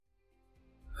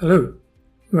Hello,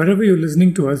 wherever you're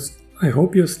listening to us, I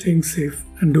hope you're staying safe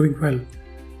and doing well.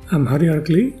 I'm Hari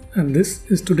Arakli and this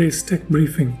is today's tech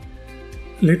briefing.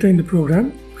 Later in the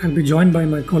program, I'll be joined by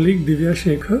my colleague Divya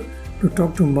Shekhar to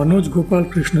talk to Manoj Gopal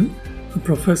Krishnan, a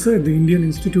professor at the Indian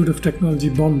Institute of Technology,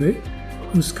 Bombay,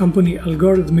 whose company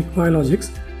Algorithmic Biologics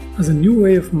has a new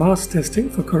way of mass testing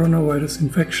for coronavirus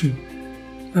infection.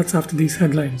 That's after these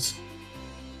headlines.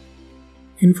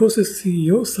 Infosys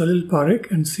CEO Salil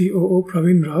Parekh and COO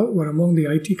Praveen Rao were among the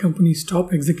IT company's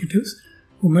top executives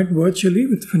who met virtually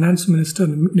with Finance Minister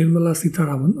Nirmala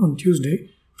Sitharaman on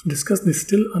Tuesday to discuss the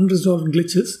still unresolved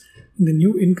glitches in the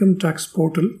new income tax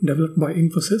portal developed by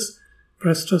Infosys,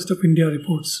 Press Trust of India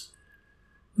reports.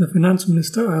 The Finance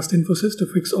Minister asked Infosys to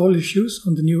fix all issues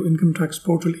on the new income tax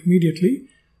portal immediately,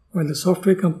 while the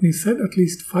software company said at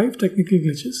least 5 technical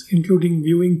glitches, including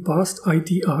viewing past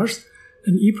IT hours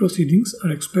and e-proceedings,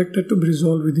 are expected to be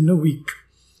resolved within a week.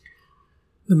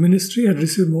 The ministry had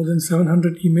received more than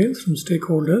 700 emails from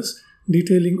stakeholders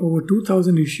detailing over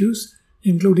 2,000 issues,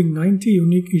 including 90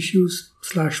 unique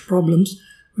issues/problems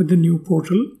with the new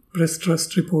portal, Press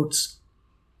Trust reports.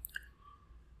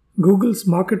 Google's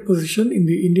market position in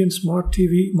the Indian smart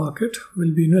TV market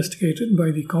will be investigated by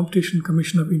the Competition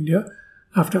Commission of India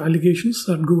after allegations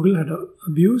that Google had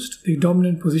abused the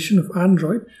dominant position of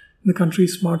Android in the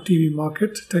country's smart TV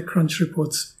market, TechCrunch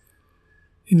reports.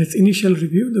 In its initial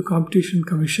review, the Competition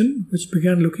Commission, which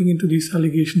began looking into these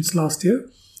allegations last year,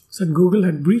 said Google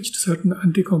had breached certain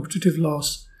anti-competitive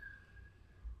laws.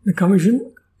 The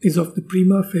Commission is of the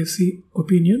prima facie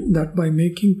opinion that by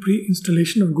making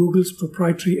pre-installation of Google's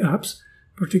proprietary apps,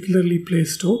 particularly Play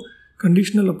Store,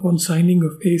 conditional upon signing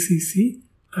of ACC,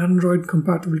 Android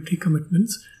compatibility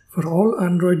commitments, for all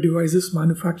Android devices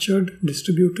manufactured,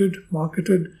 distributed,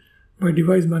 marketed by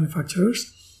device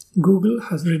manufacturers, Google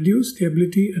has reduced the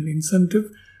ability and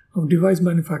incentive of device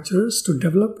manufacturers to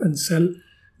develop and sell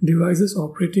devices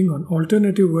operating on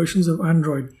alternative versions of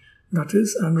Android, that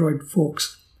is, Android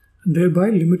forks, and thereby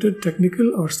limited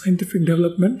technical or scientific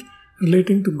development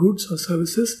relating to goods or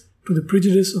services to the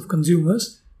prejudice of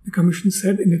consumers, the Commission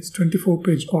said in its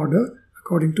 24-page order,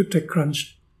 according to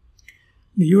TechCrunch.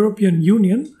 The European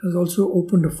Union has also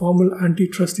opened a formal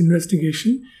antitrust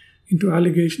investigation into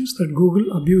allegations that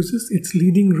Google abuses its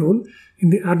leading role in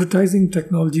the advertising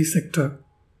technology sector.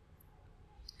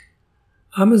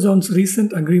 Amazon's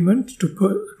recent agreement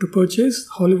to purchase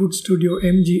Hollywood studio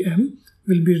MGM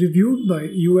will be reviewed by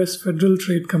US Federal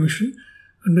Trade Commission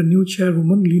under new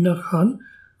chairwoman Lina Khan,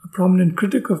 a prominent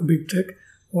critic of big tech,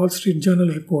 Wall Street Journal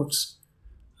reports.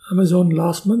 Amazon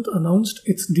last month announced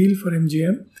its deal for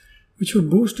MGM, which would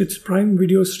boost its Prime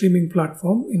Video streaming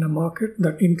platform in a market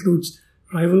that includes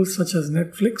rivals such as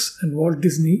Netflix and Walt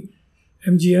Disney.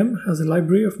 MGM has a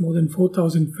library of more than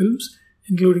 4,000 films,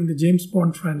 including the James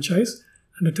Bond franchise,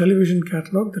 and a television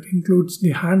catalog that includes The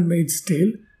Handmaid's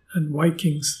Tale and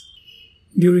Vikings.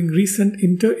 During recent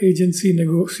inter-agency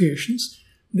negotiations,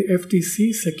 the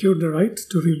FTC secured the right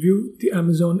to review the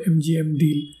Amazon MGM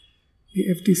deal. The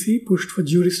FTC pushed for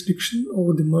jurisdiction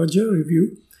over the merger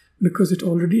review because it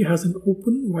already has an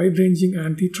open, wide-ranging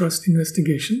antitrust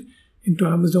investigation into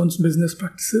Amazon's business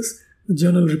practices, the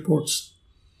journal reports.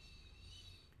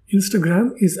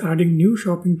 Instagram is adding new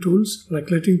shopping tools like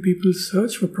letting people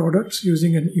search for products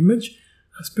using an image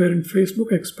as parent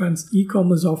Facebook expands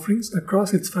e-commerce offerings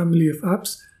across its family of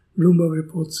apps, Bloomberg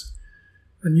reports.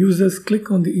 When users click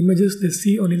on the images they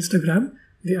see on Instagram,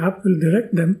 the app will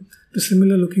direct them to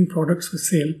similar-looking products for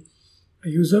sale. A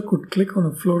user could click on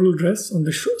a floral dress on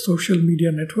the social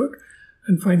media network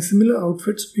and find similar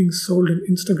outfits being sold in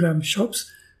Instagram shops,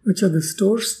 which are the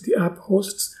stores the app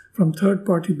hosts from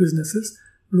third-party businesses,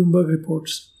 Bloomberg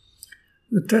reports.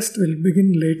 The test will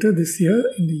begin later this year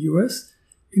in the US.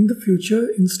 In the future,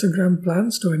 Instagram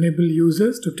plans to enable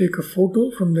users to take a photo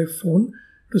from their phone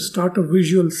to start a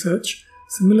visual search,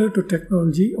 similar to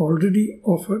technology already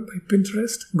offered by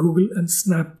Pinterest, Google, and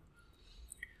Snap.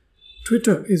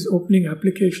 Twitter is opening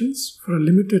applications for a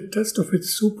limited test of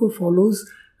its super follows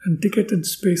and ticketed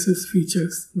spaces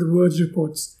features, The Verge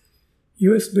reports.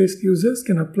 US-based users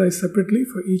can apply separately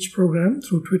for each program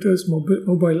through Twitter's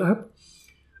mobile app.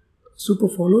 Super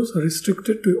follows are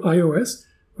restricted to iOS,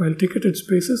 while ticketed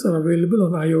spaces are available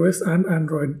on iOS and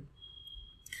Android.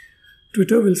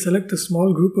 Twitter will select a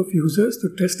small group of users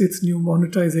to test its new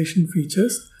monetization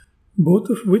features, both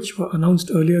of which were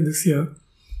announced earlier this year.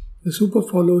 The Super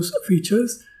Follows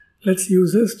features lets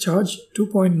users charge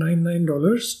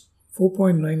 $2.99,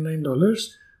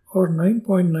 $4.99, or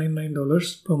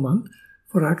 $9.99 per month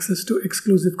for access to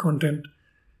exclusive content.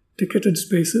 Ticketed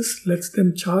Spaces lets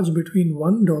them charge between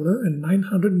 $1 and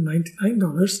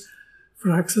 $999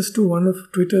 for access to one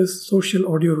of Twitter's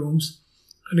social audio rooms,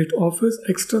 and it offers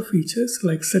extra features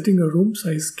like setting a room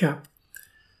size cap.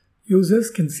 Users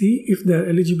can see if they are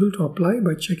eligible to apply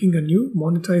by checking a new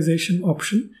monetization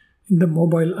option in the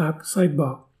mobile app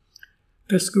sidebar.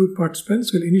 Test group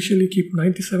participants will initially keep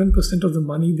 97% of the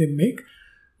money they make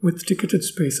with ticketed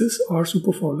spaces or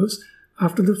super follows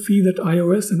after the fee that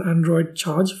iOS and Android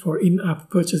charge for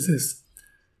in-app purchases.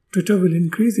 Twitter will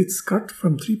increase its cut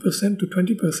from 3% to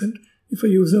 20% if a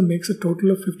user makes a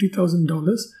total of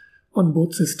 $50,000 on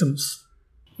both systems.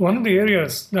 One of the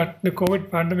areas that the COVID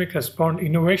pandemic has spawned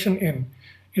innovation in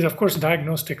is, of course,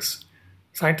 diagnostics.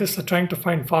 Scientists are trying to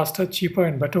find faster, cheaper,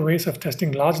 and better ways of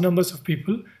testing large numbers of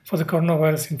people for the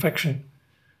coronavirus infection.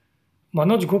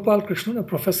 Manoj Gopalakrishnan, a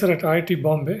professor at IIT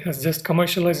Bombay, has just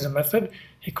commercialized a method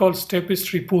he calls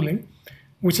tapestry pooling,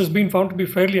 which has been found to be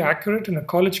fairly accurate in a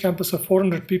college campus of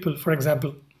 400 people, for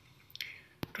example.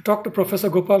 To talk to Professor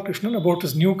Gopalakrishnan about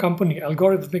his new company,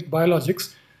 Algorithmic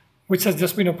Biologics, which has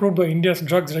just been approved by India's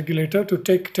drugs regulator to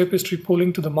take tapestry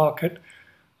pooling to the market,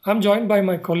 I'm joined by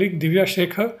my colleague Divya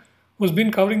Shekhar, who's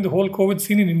been covering the whole COVID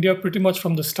scene in India pretty much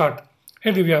from the start.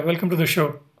 Hey Divya, welcome to the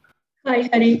show. Hi,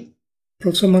 Hari.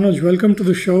 Professor Manoj, welcome to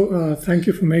the show. Thank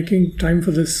you for making time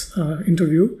for this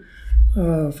interview.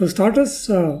 For starters,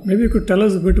 maybe you could tell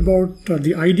us a bit about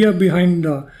the idea behind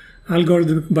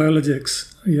Algorithmic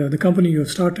Biologics, the company you have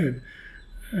started,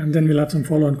 and then we'll have some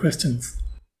follow-on questions.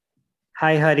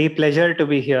 Hi, Hari. Pleasure to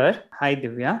be here. Hi,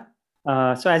 Divya.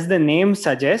 So as the name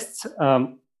suggests,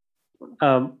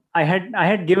 I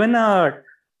had given a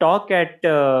talk at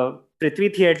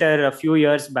Prithvi Theatre a few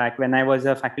years back when I was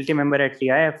a faculty member at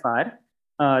TIFR.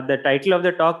 The title of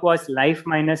the talk was Life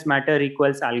minus Matter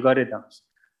equals Algorithms.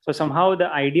 So somehow the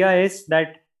idea is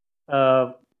that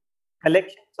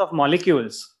collections of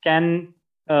molecules can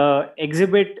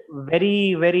exhibit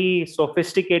very, very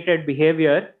sophisticated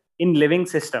behavior in living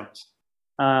systems.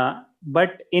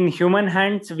 But in human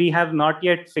hands, we have not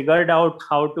yet figured out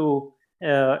how to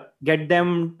get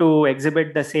them to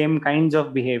exhibit the same kinds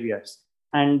of behaviors.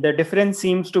 And the difference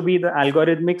seems to be the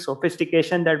algorithmic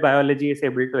sophistication that biology is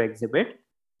able to exhibit.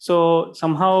 So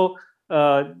somehow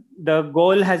the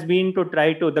goal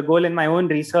in my own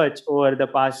research over the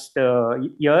past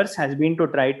years has been to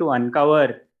try to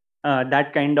uncover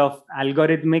that kind of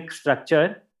algorithmic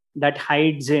structure that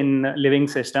hides in living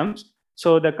systems.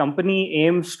 So the company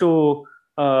aims to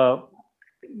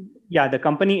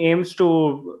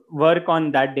work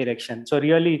on that direction. So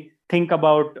really think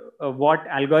about what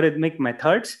algorithmic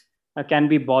methods can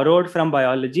be borrowed from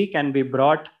biology, can be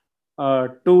brought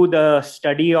to the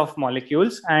study of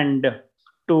molecules and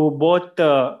to both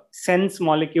sense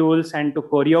molecules and to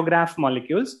choreograph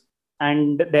molecules,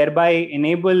 and thereby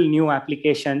enable new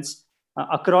applications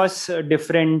across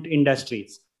different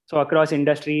industries. So across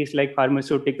industries like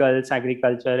pharmaceuticals,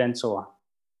 agriculture, and so on.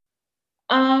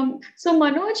 So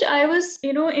Manoj, I was,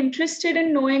 interested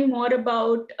in knowing more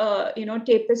about,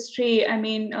 tapestry. I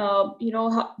mean,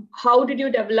 how did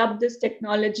you develop this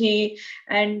technology,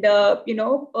 and how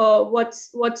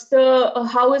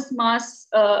is mass,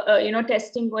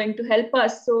 testing going to help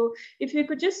us? So if you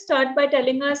could just start by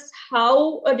telling us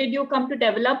how did you come to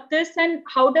develop this, and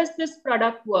how does this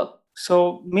product work?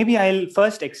 So maybe I'll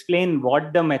first explain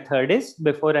what the method is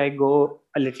before I go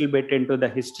a little bit into the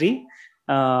history.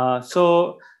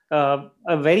 So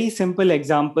a very simple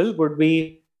example would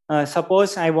be,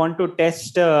 suppose I want to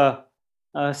test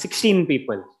 16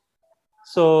 people.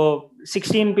 So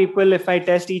 16 people, if I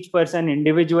test each person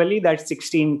individually, that's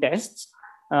 16 tests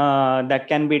that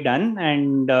can be done,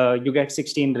 and you get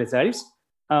 16 results.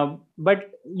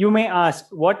 But you may ask,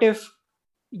 what if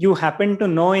you happen to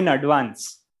know in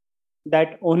advance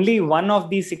that only one of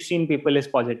these 16 people is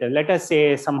positive? Let us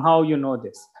say somehow you know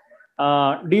this.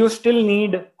 Do you still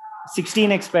need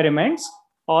 16 experiments,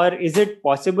 or is it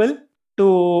possible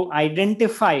to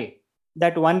identify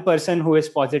that one person who is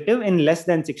positive in less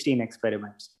than 16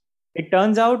 experiments? It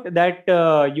turns out that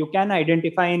you can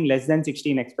identify in less than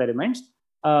 16 experiments.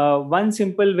 One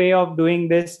simple way of doing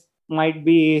this might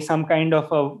be some kind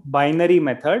of a binary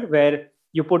method where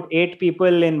you put 8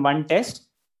 people in one test,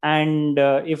 and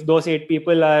if those 8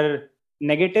 people are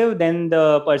negative, then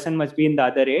the person must be in the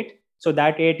other 8. So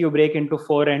that 8 you break into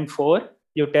 4 and 4.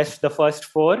 You test the first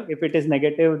 4. If it is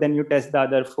negative, then you test the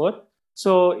other 4.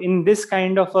 So in this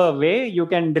kind of a way, you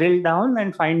can drill down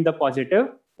and find the positive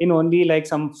in only like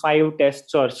some 5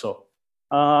 tests or so.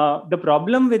 The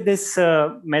problem with this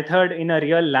method in a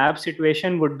real lab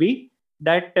situation would be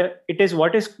that it is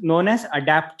what is known as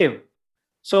adaptive.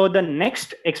 So the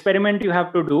next experiment you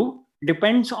have to do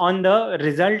depends on the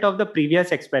result of the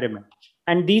previous experiment.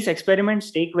 And these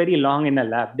experiments take very long in a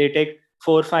lab. They take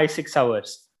 4, 5, 6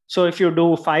 hours. So if you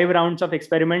do 5 rounds of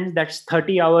experiments, that's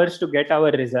 30 hours to get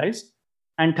our results,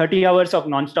 and 30 hours of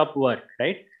non-stop work,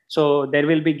 right? So there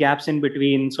will be gaps in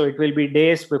between. So it will be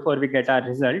days before we get our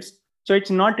results. So it's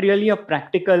not really a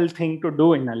practical thing to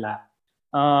do in a lab.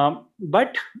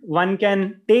 But one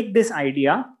can take this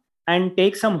idea and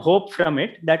take some hope from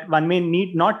it that one may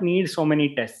not need so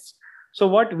many tests. So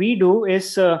what we do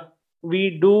is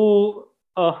we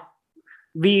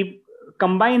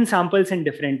combine samples in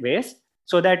different ways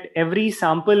so that every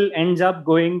sample ends up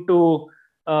going to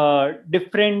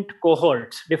different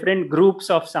cohorts, different groups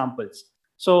of samples.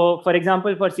 So for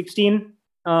example, for 16,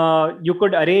 you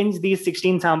could arrange these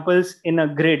 16 samples in a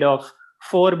grid of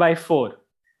 4 by 4.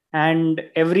 And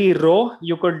every row,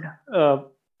 you could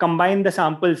combine the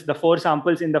samples, the 4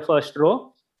 samples in the first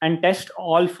row, and test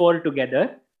all 4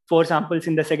 together. 4 samples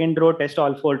in the second row, test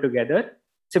all 4 together.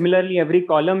 Similarly, every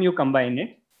column, you combine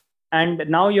it. And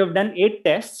now you have done 8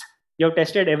 tests. You have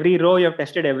tested every row, you have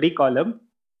tested every column.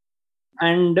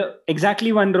 And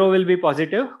exactly one row will be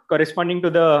positive, corresponding to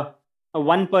the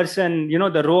one person,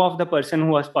 the row of the person who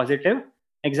was positive.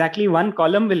 Exactly one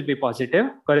column will be positive,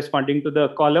 corresponding to the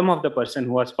column of the person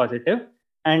who was positive.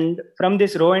 And from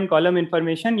this row and column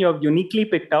information, you have uniquely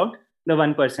picked out the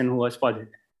one person who was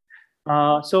positive.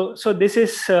 So this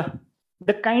is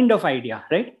the kind of idea,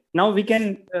 right? Now we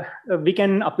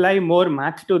can apply more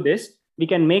math to this. We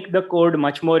can make the code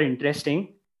much more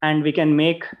interesting, and we can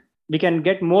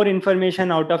get more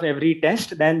information out of every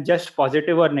test than just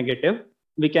positive or negative.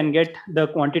 We can get the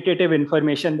quantitative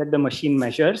information that the machine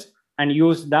measures and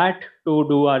use that to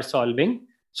do our solving.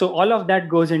 So all of that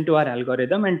goes into our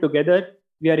algorithm, and together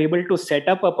we are able to set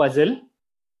up a puzzle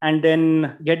and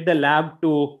then get the lab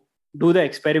to do the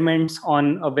experiments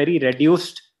on a very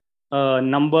reduced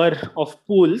number of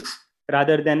pools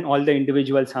rather than all the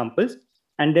individual samples.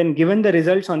 And then given the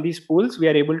results on these pools, we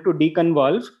are able to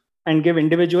deconvolve and give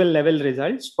individual level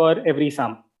results for every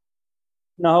sample.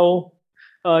 Now,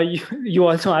 you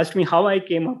also asked me how I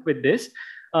came up with this.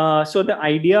 So the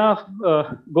idea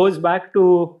goes back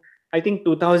to, I think,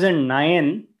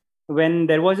 2009, when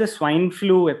there was a swine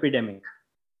flu epidemic.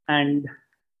 And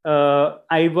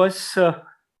I was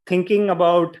thinking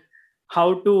about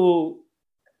how to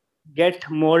get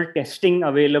more testing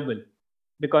available,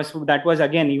 because that was,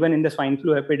 again, even in the swine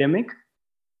flu epidemic,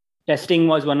 testing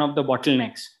was one of the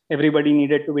bottlenecks. Everybody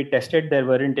needed to be tested. There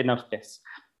weren't enough tests.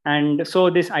 And so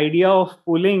this idea of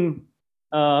pooling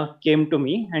came to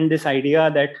me, and this idea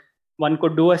that one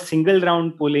could do a single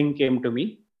round pooling came to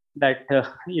me, that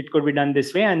it could be done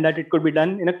this way, and that it could be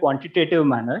done in a quantitative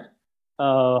manner,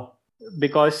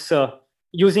 because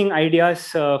using ideas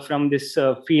from this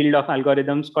field of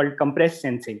algorithms called compressed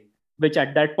sensing, which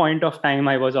at that point of time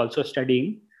I was also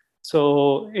studying.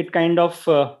 So it kind of,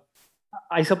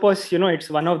 I suppose, it's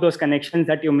one of those connections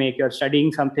that you make. You're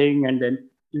studying something and then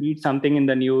you read something in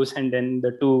the news, and then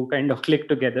the two kind of click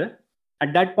together.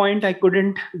 At that point, I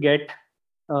couldn't get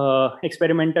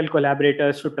experimental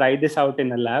collaborators to try this out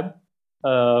in a lab.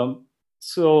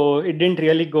 So it didn't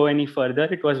really go any further.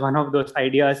 It was one of those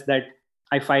ideas that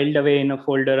I filed away in a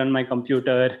folder on my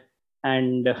computer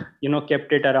and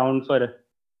kept it around for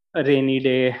a rainy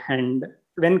day. And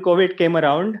when COVID came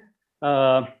around,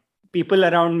 people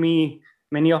around me,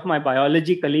 many of my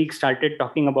biology colleagues, started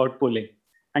talking about pooling.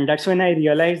 And that's when I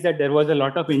realized that there was a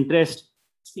lot of interest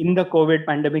in the COVID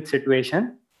pandemic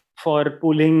situation for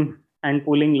pooling and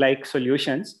pooling-like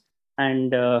solutions.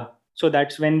 And so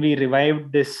that's when we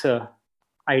revived this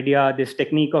idea, this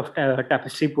technique of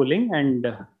tapestry pooling, and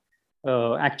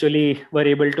actually were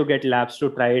able to get labs to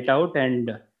try it out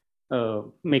and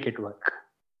make it work.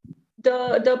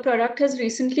 The product has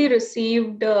recently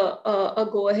received a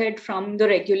go-ahead from the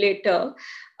regulator.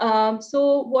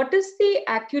 So what is the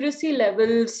accuracy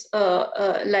levels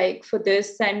like for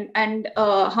this, and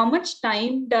how much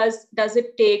time does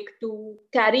it take to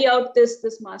carry out this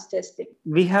mass testing?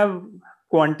 We have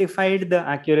quantified the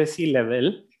accuracy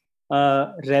level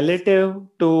relative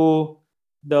to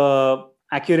the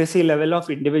accuracy level of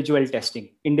individual testing,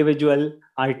 individual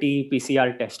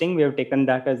RT-PCR testing. We have taken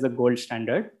that as the gold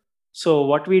standard. So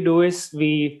what we do is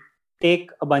we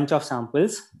take a bunch of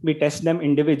samples, we test them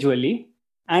individually,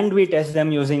 and we test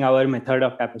them using our method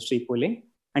of tapestry pooling,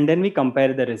 and then we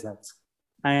compare the results.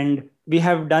 And we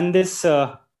have done this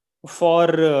for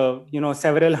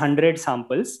several hundred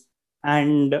samples,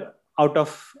 and out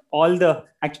of all the,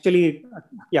 actually,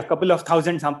 a couple of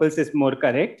thousand samples is more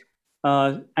correct.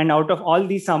 And out of all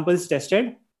these samples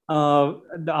tested,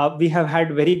 we have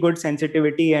had very good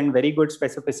sensitivity and very good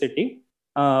specificity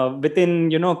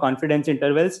within confidence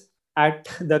intervals at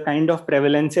the kind of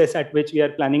prevalences at which we are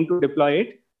planning to deploy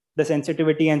it. the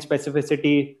sensitivity and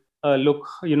specificity look,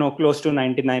 close to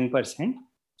 99%.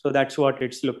 So that's what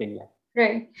it's looking like.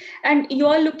 Right. And you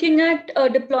are looking at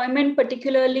deployment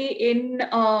particularly in,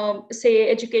 say,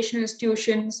 educational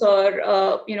institutions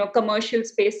or, commercial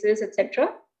spaces, etc.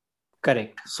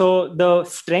 Correct. So the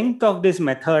strength of this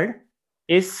method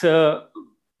is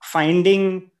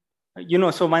finding,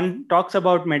 so one talks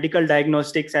about medical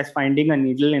diagnostics as finding a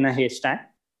needle in a haystack.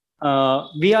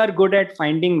 We are good at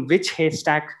finding which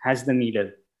haystack has the needle.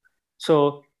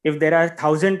 So if there are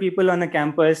 1,000 people on a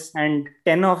campus and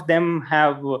 10 of them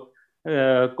have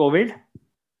COVID,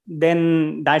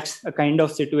 then that's a kind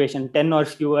of situation. 10 or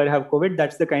fewer have COVID.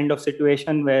 That's the kind of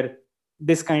situation where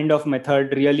this kind of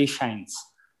method really shines.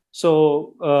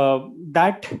 So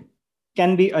that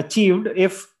can be achieved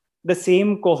if the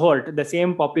same cohort, the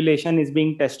same population is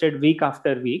being tested week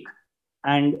after week.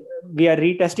 And we are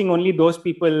retesting only those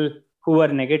people who are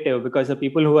negative, because the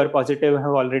people who are positive have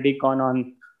already gone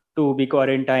on to be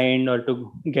quarantined or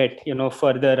to get,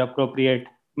 further appropriate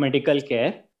medical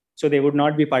care. So they would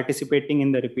not be participating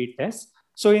in the repeat test.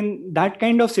 So in that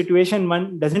kind of situation,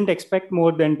 one doesn't expect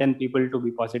more than 10 people to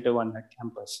be positive on that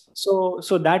campus. So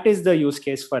that is the use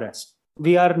case for us.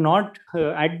 We are not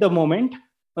at the moment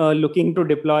looking to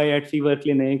deploy at fever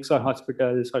clinics or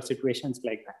hospitals or situations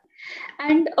like that.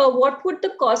 And what would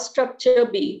the cost structure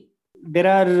be? There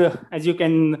are, as you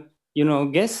can,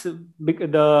 guess,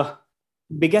 the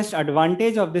biggest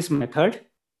advantage of this method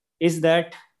is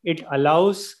that it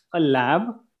allows a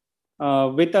lab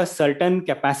with a certain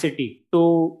capacity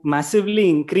to massively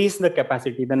increase the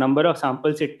capacity, the number of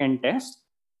samples it can test,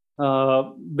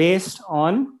 based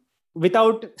on,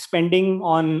 without spending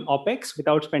on OPEX,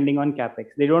 without spending on CAPEX.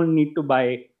 They don't need to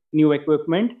buy new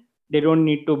equipment. They don't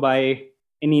need to buy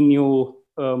any new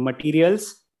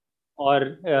materials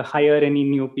or hire any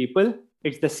new people.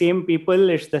 It's the same people,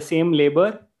 it's the same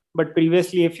labor. But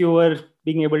previously, if you were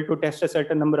being able to test a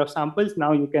certain number of samples,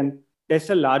 now you can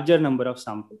test a larger number of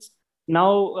samples.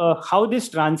 Now, how this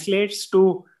translates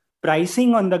to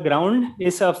pricing on the ground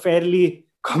is a fairly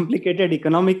complicated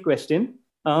economic question,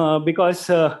 because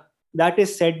that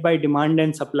is set by demand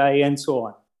and supply and so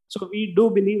on. So we do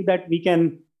believe that we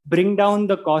can bring down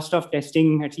the cost of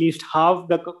testing, at least half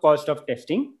the cost of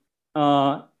testing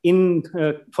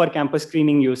for campus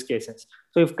screening use cases.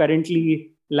 So if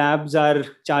currently labs are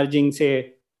charging,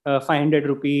 say, 500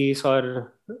 rupees,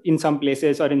 or in some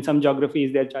places or in some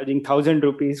geographies, they're charging 1,000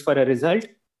 rupees for a result,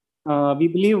 we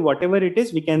believe whatever it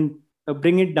is, we can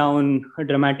bring it down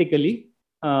dramatically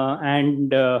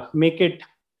and make it,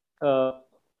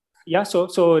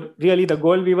 so really the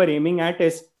goal we were aiming at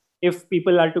is, if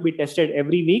people are to be tested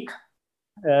every week,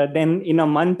 then in a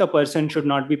month, a person should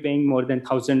not be paying more than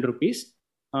 1,000 rupees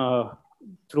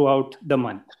throughout the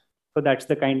month. So that's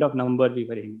the kind of number we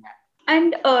were aiming at.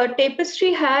 And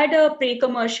Tapestry had a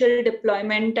pre-commercial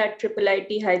deployment at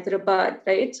IIIT Hyderabad,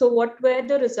 right? So what were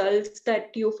the results that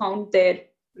you found there?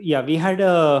 Yeah, we had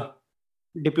a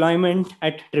deployment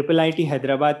at IIIT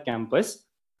Hyderabad campus,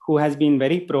 who has been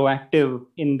very proactive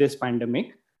in this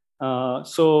pandemic.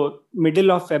 So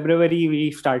middle of February,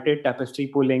 we started Tapestry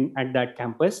pooling at that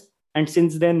campus. And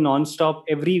since then, nonstop,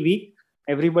 every week,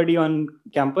 everybody on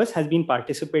campus has been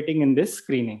participating in this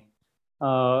screening.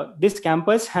 This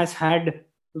campus has had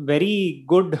very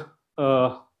good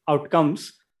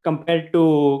outcomes compared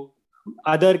to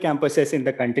other campuses in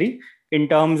the country in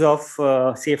terms of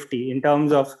safety, in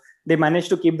terms of they managed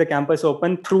to keep the campus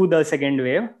open through the second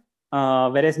wave,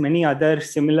 whereas many other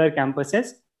similar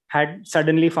campuses had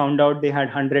suddenly found out they had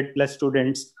 100 plus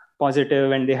students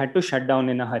positive and they had to shut down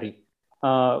in a hurry.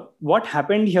 What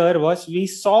happened here was we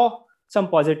saw some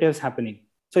positives happening.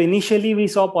 So initially we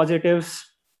saw positives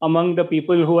among the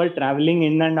people who are traveling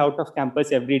in and out of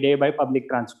campus every day by public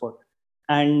transport.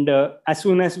 And as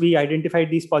soon as we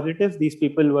identified these positives, these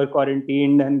people were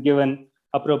quarantined and given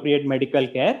appropriate medical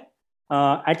care.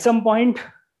 At some point,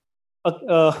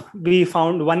 we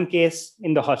found one case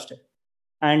in the hostel.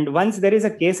 And once there is a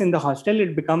case in the hostel,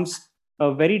 it becomes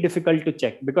very difficult to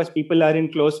check because people are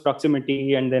in close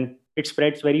proximity and then it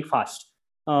spreads very fast.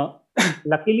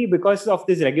 Luckily, because of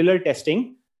this regular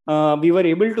testing, we were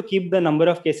able to keep the number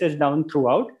of cases down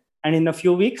throughout. And in a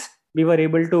few weeks, we were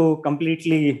able to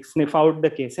completely sniff out the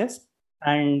cases.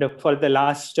 And for the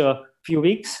last few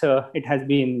weeks, it has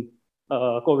been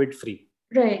COVID-free.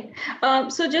 Right.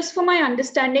 So just for my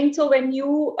understanding, so when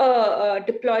you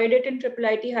deployed it in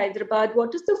IIIT Hyderabad,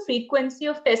 what is the frequency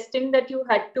of testing that you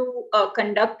had to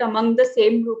conduct among the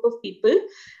same group of people?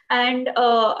 And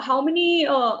how many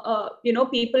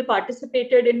people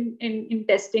participated in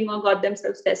testing or got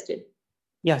themselves tested?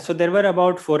 Yeah, so there were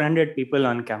about 400 people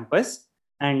on campus.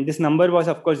 And this number was,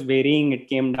 of course, varying. It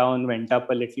came down, went up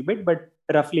a little bit, but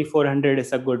roughly 400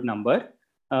 is a good number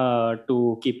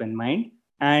to keep in mind.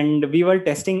 And we were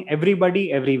testing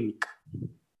everybody every week.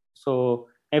 So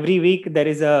every week there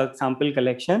is a sample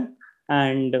collection.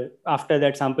 And after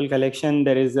that sample collection,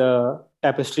 there is a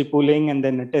tapestry pooling and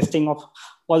then a testing of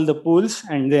all the pools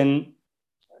and then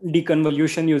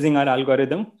deconvolution using our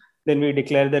algorithm. Then we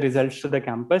declare the results to the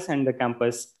campus and the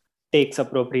campus takes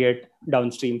appropriate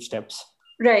downstream steps.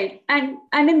 Right. And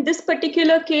in this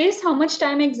particular case, how much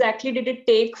time exactly did it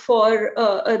take for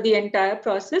the entire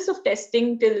process of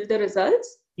testing till the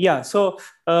results? Yeah, so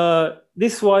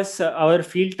this was our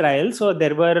field trial. So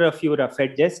there were a few rough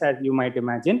edges, as you might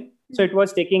imagine. So it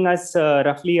was taking us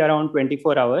roughly around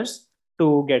 24 hours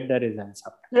to get the results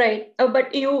up. Right,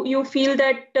 but you feel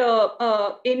that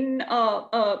in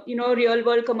real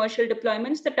world commercial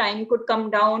deployments, the time could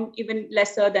come down even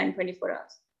lesser than 24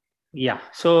 hours. Yeah,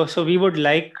 so we would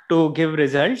like to give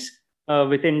results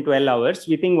within 12 hours.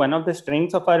 We think one of the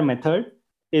strengths of our method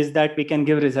is that we can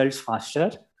give results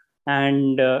faster.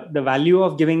 And the value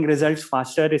of giving results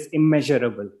faster is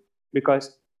immeasurable,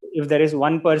 because if there is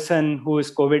one person who is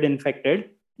COVID infected,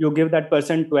 you give that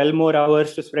person 12 more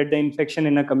hours to spread the infection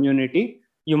in a community,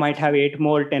 you might have 8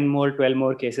 more, 10 more, 12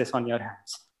 more cases on your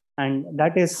hands. And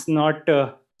that is not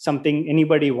something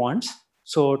anybody wants.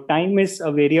 So time is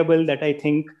a variable that I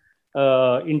think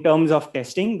in terms of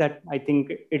testing, that I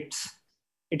think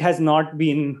it has not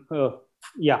been,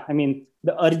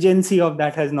 the urgency of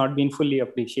that has not been fully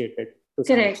appreciated.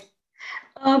 Correct.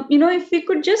 If we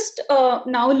could just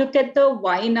now look at the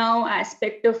why now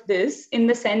aspect of this, in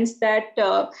the sense that,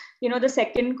 the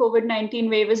second COVID-19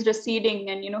 wave is receding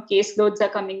and, caseloads are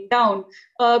coming down.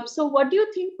 So what do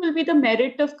you think will be the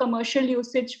merit of commercial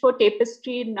usage for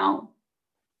Tapestry now?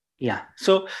 Yeah,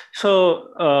 so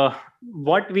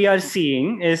what we are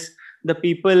seeing is the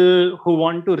people who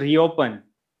want to reopen,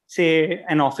 say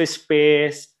an office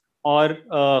space or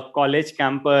a college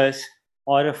campus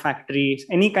or a factory,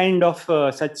 any kind of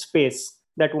such space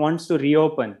that wants to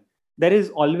reopen, there is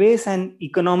always an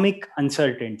economic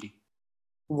uncertainty.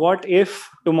 What if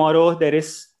tomorrow there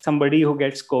is somebody who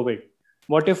gets COVID?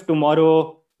 What if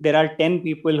tomorrow there are 10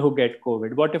 people who get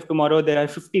COVID? What if tomorrow there are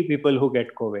 50 people who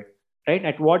get COVID? Right?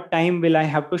 At what time will I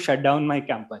have to shut down my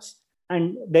campus?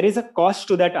 And there is a cost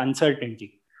to that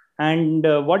uncertainty. And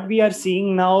what we are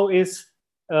seeing now is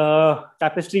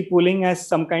Tapestry pooling as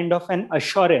some kind of an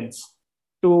assurance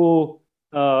to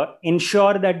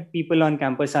ensure that people on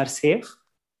campus are safe,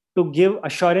 to give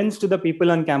assurance to the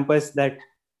people on campus that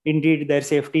indeed their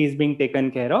safety is being taken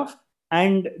care of.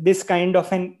 And this kind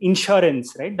of an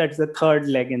insurance, right? That's the third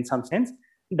leg in some sense,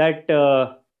 that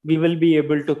we will be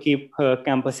able to keep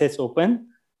campuses open,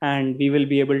 and we will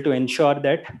be able to ensure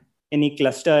that any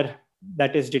cluster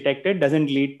that is detected doesn't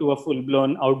lead to a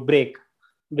full-blown outbreak,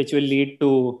 which will lead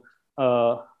to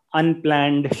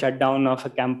unplanned shutdown of a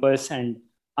campus and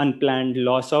unplanned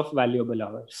loss of valuable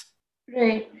hours.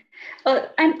 Right.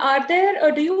 And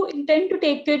do you intend to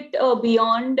take it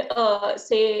beyond,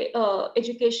 say,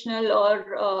 educational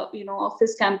or,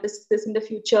 office campuses in the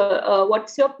future?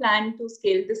 What's your plan to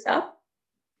scale this up?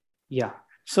 Yeah.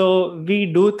 So we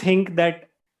do think that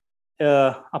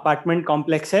apartment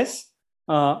complexes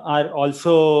are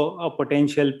also a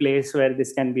potential place where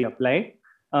this can be applied.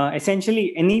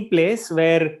 Essentially, any place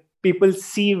where people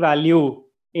see value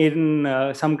in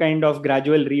some kind of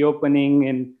gradual reopening,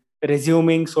 in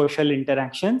resuming social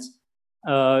interactions,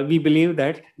 we believe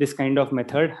that this kind of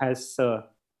method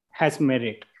has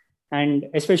merit. And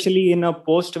especially in a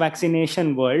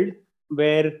post-vaccination world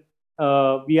where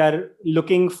we are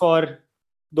looking for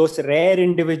those rare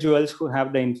individuals who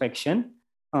have the infection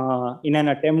in an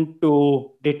attempt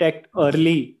to detect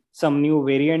early some new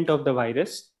variant of the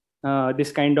virus.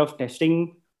 This kind of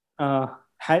testing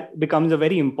becomes a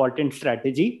very important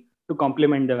strategy to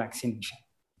complement the vaccination.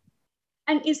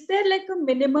 And is there like a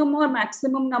minimum or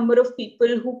maximum number of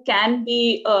people who can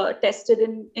be tested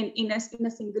in a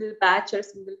single batch or a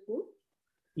single pool?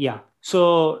 Yeah.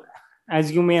 So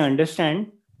as you may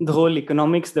understand, the whole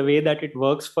economics, the way that it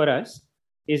works for us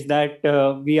is that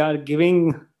we are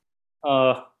giving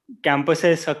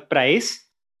campuses a price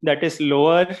that is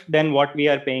lower than what we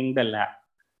are paying the lab,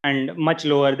 and much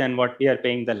lower than what we are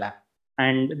paying the lab.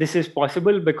 And this is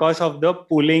possible because of the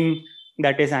pooling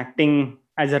that is acting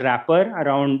as a wrapper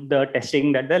around the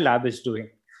testing that the lab is doing.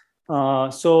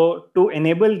 So to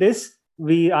enable this,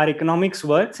 our economics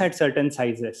works at certain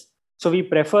sizes. So we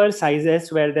prefer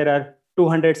sizes where there are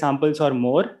 200 samples or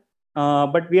more,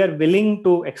 but we are willing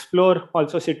to explore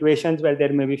also situations where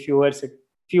there may be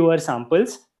fewer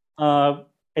samples,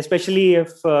 especially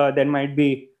if there might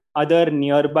be other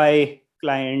nearby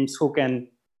clients who can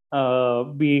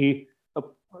be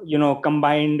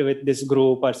combined with this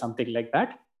group or something like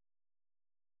that.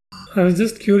 I was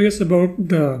just curious about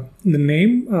the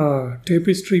name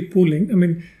tapestry pooling. I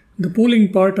mean, the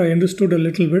pooling part I understood a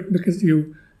little bit because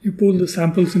you pool the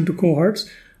samples into cohorts.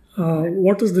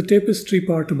 What is the tapestry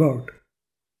part about?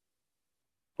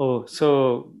 Oh,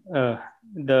 so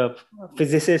the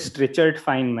physicist Richard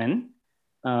Feynman,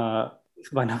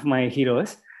 one of my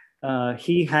heroes,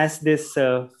 he has this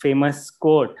famous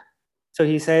quote. So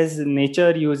he says,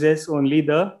 nature uses only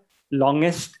the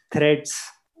longest threads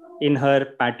in her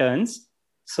patterns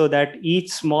so that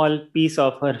each small piece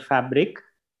of her fabric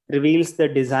reveals the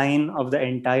design of the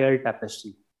entire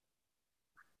tapestry.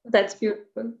 That's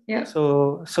beautiful. Yeah.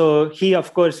 So he,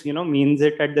 of course, means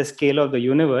it at the scale of the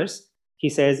universe. He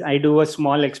says, I do a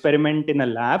small experiment in a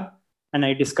lab and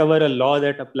I discover a law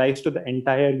that applies to the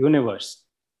entire universe.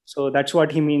 So that's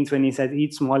what he means when he says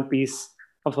each small piece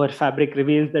of our fabric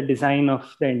reveals the design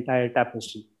of the entire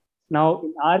tapestry. Now,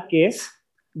 in our case,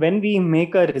 when we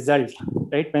make a result,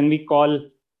 right, when we call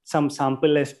some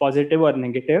sample as positive or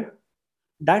negative,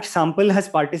 that sample has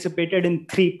participated in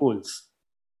 3 pools.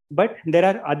 But there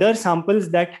are other samples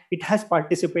that it has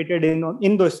participated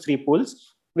in those 3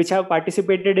 pools, which have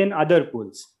participated in other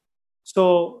pools.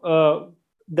 So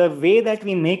the way that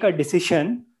we make a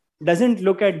decision doesn't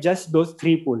look at just those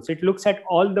 3 pools. It looks at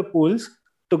all the pools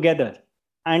together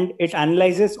and it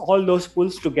analyzes all those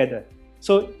pools together.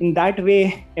 So in that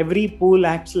way, every pool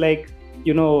acts like,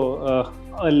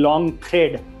 a long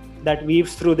thread that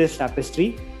weaves through this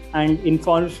tapestry and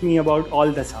informs me about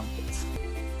all the samples.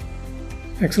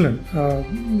 Excellent.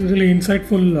 Really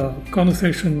insightful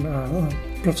conversation,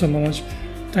 Professor Manoj.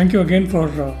 Thank you again for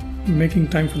making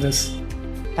time for this.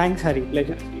 Thanks, Hari.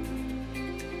 Pleasure.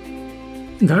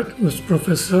 That was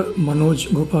Professor Manoj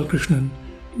Gopalakrishnan.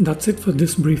 That's it for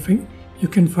this briefing. You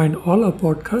can find all our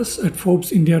podcasts at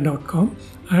ForbesIndia.com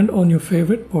and on your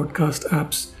favorite podcast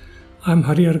apps. I'm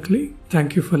Hari Arakali.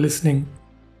 Thank you for listening.